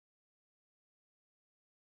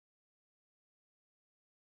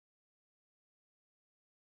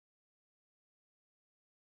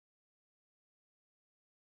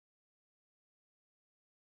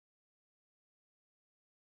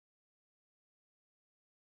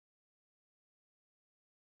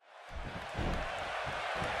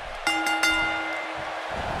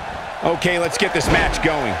Okay, let's get this match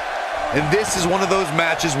going. And this is one of those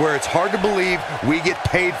matches where it's hard to believe we get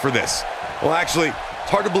paid for this. Well, actually, it's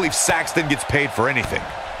hard to believe Saxton gets paid for anything.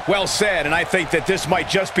 Well said, and I think that this might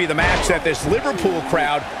just be the match that this Liverpool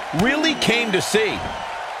crowd really came to see.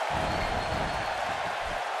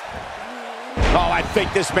 Oh, I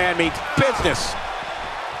think this man means business.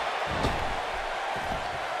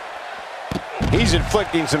 He's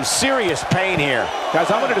inflicting some serious pain here. Guys,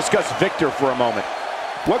 I want to discuss Viktor for a moment.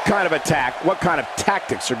 What kind of attack, what kind of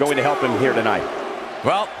tactics are going to help him here tonight?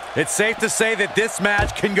 Well, it's safe to say that this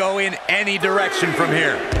match can go in any direction from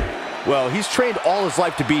here. Well, he's trained all his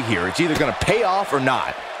life to be here. It's either going to pay off or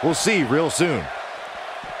not. We'll see real soon.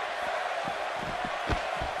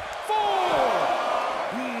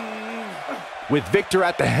 With Viktor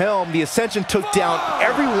at the helm, the Ascension took down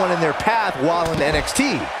everyone in their path while in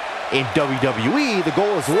NXT. In WWE, the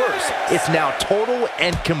goal is worse. It's now total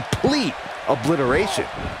and complete obliteration.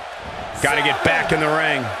 Got to get back in the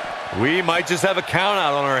ring. We might just have a count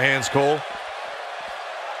out on our hands, Cole.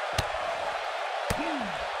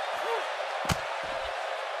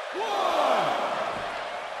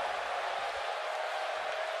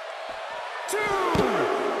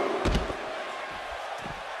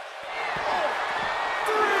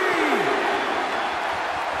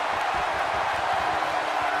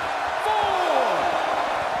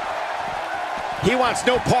 He wants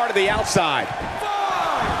no part of the outside.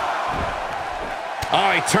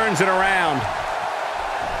 Oh, he turns it around.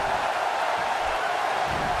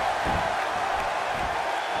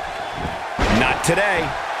 Not today.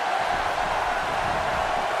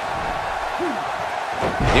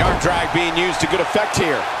 The arm drag being used to good effect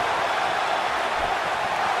here.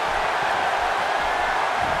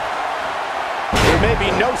 There may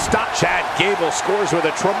be no stop. Chad Gable scores with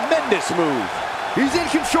a tremendous move. He's in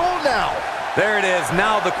control now. There it is.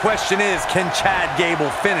 Now the question is, can Chad Gable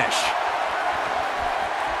finish?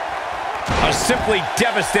 A simply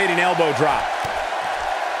devastating elbow drop.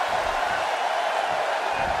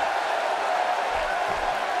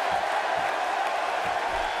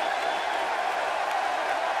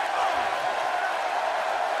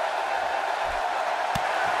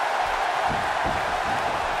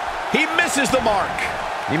 He misses the mark.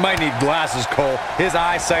 He might need glasses, Cole. His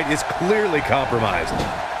eyesight is clearly compromised.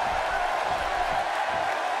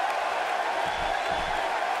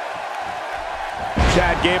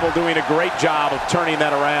 Chad Gable doing a great job of turning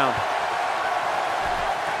that around.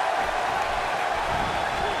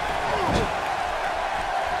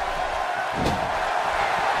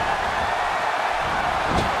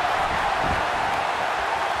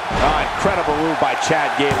 Incredible move by Chad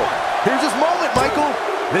Gable. Here's his moment, Michael.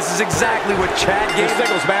 This is exactly what Chad This Gable...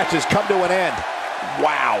 singles match has come to an end.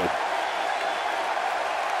 Wow.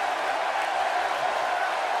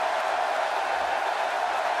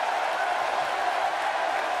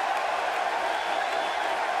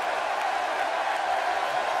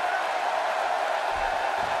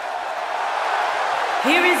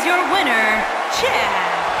 Here is your winner, Chad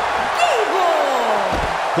Gable.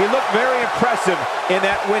 He looked very impressive in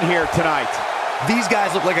that win here tonight. These guys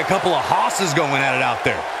look like a couple of hosses going at it out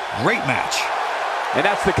there. Great match. And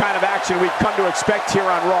that's the kind of action we've come to expect here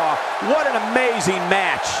on Raw. What an amazing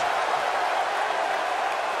match.